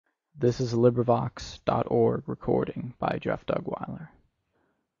This is a LibriVox.org recording by Jeff Dugweiler.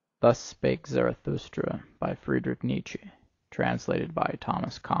 Thus Spake Zarathustra by Friedrich Nietzsche, translated by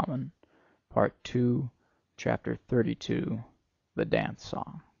Thomas Common, Part 2, Chapter 32, The Dance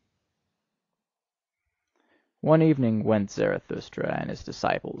Song. One evening went Zarathustra and his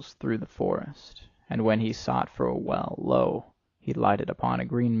disciples through the forest, and when he sought for a well, lo, he lighted upon a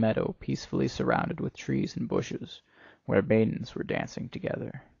green meadow peacefully surrounded with trees and bushes, where maidens were dancing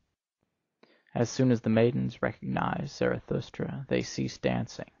together. As soon as the maidens recognized Zarathustra, they ceased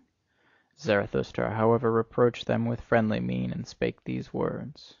dancing. Zarathustra, however, reproached them with friendly mien, and spake these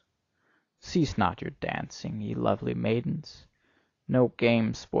words: "Cease not your dancing, ye lovely maidens. No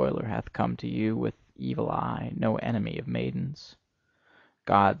game spoiler hath come to you with evil eye, no enemy of maidens.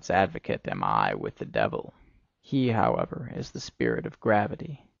 God's advocate am I with the devil. He, however, is the spirit of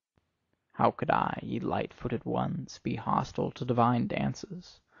gravity. How could I, ye light-footed ones, be hostile to divine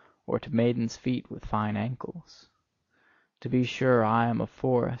dances, or to maidens' feet with fine ankles? To be sure, I am a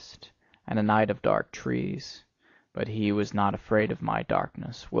forest, and a night of dark trees, but he who is not afraid of my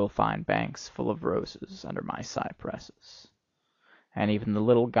darkness will find banks full of roses under my cypresses. And even the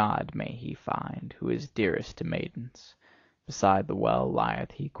little god may he find, who is dearest to maidens. Beside the well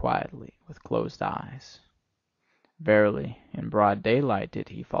lieth he quietly, with closed eyes. Verily, in broad daylight did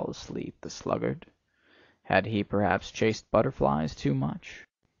he fall asleep, the sluggard. Had he perhaps chased butterflies too much?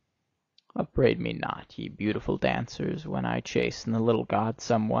 Upbraid me not, ye beautiful dancers, when I chasten the little god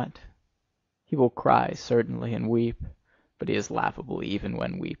somewhat. He will cry certainly and weep, but he is laughable even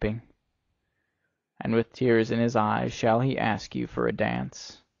when weeping. And with tears in his eyes shall he ask you for a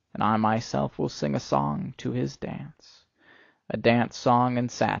dance, and I myself will sing a song to his dance, a dance song and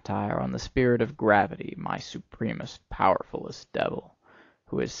satire on the spirit of gravity, my supremest, powerfulest devil,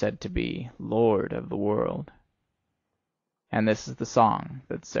 who is said to be Lord of the world." And this is the song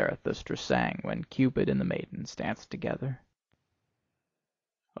that Zarathustra sang when Cupid and the maidens danced together.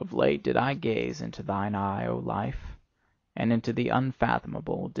 "Of late did I gaze into thine eye, O life, and into the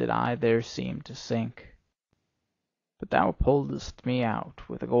unfathomable did I there seem to sink. But thou pulledst me out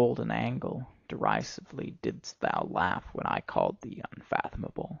with a golden angle, derisively didst thou laugh when I called thee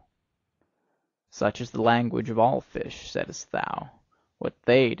unfathomable. Such is the language of all fish, saidst thou, what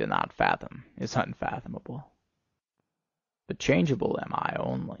they do not fathom is unfathomable. But changeable am I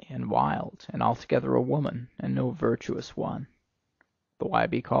only, and wild, and altogether a woman, and no virtuous one. Though I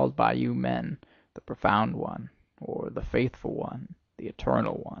be called by you men the profound one, or the faithful one, the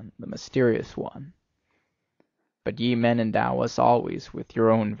eternal one, the mysterious one. But ye men endow us always with your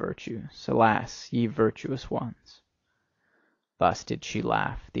own virtues, alas, ye virtuous ones." Thus did she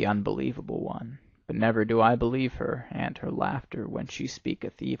laugh, the unbelievable one, but never do I believe her and her laughter when she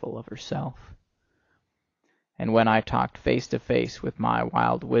speaketh evil of herself. And when I talked face to face with my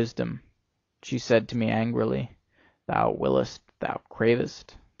wild wisdom, she said to me angrily, "Thou willest, thou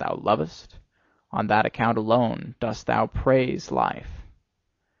cravest, thou lovest, on that account alone dost thou praise life."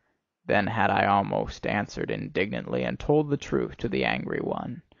 Then had I almost answered indignantly and told the truth to the angry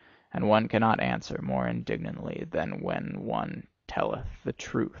one, and one cannot answer more indignantly than when one telleth the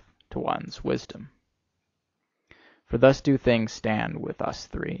truth to one's wisdom. For thus do things stand with us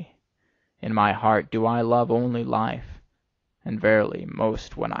three. In my heart do I love only life, and verily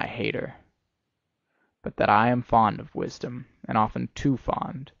most when I hate her. But that I am fond of wisdom, and often too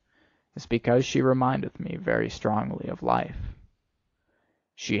fond, is because she remindeth me very strongly of life.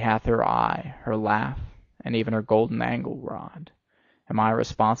 She hath her eye, her laugh, and even her golden angle rod. Am I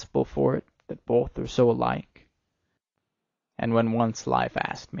responsible for it, that both are so alike? And when once life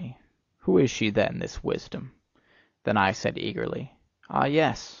asked me, "Who is she then, this wisdom?" then I said eagerly, "Ah,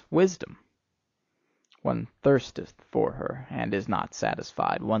 yes, wisdom!" One thirsteth for her, and is not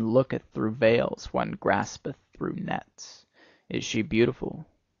satisfied. One looketh through veils, one graspeth through nets. Is she beautiful?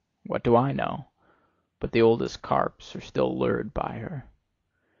 What do I know? But the oldest carps are still lured by her.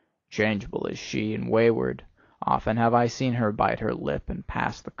 Changeable is she and wayward. Often have I seen her bite her lip and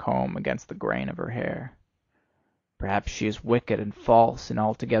pass the comb against the grain of her hair. Perhaps she is wicked and false, and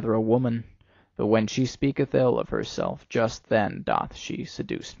altogether a woman, though when she speaketh ill of herself, just then doth she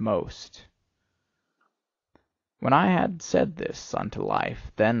seduce most. When I had said this unto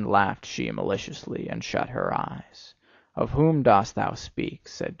life, then laughed she maliciously, and shut her eyes. "Of whom dost thou speak?"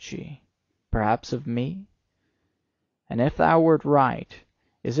 said she. "Perhaps of me? And if thou wert right,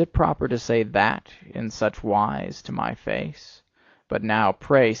 is it proper to say that in such wise to my face? But now,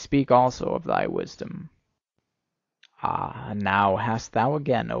 pray, speak also of thy wisdom." Ah, now hast thou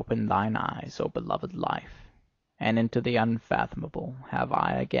again opened thine eyes, O beloved life, and into the unfathomable have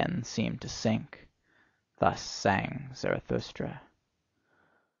I again seemed to sink. Thus sang Zarathustra.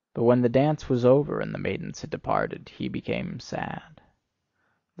 But when the dance was over and the maidens had departed, he became sad.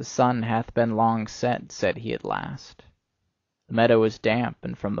 "The sun hath been long set," said he at last. "The meadow is damp,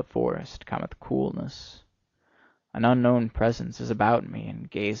 and from the forest cometh coolness. An unknown presence is about me, and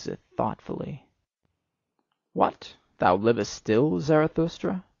gazeth thoughtfully." "What! Thou livest still,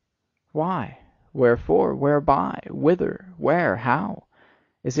 Zarathustra? Why? Wherefore? Whereby? Whither? Where? How?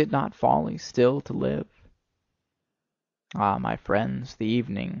 Is it not folly still to live?" Ah, my friends, the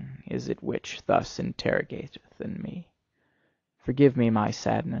evening is it which thus interrogateth in me. Forgive me my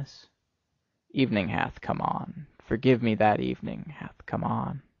sadness. Evening hath come on. Forgive me that evening hath come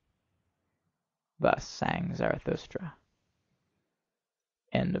on. Thus sang Zarathustra.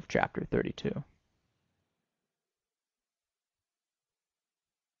 End of chapter 32.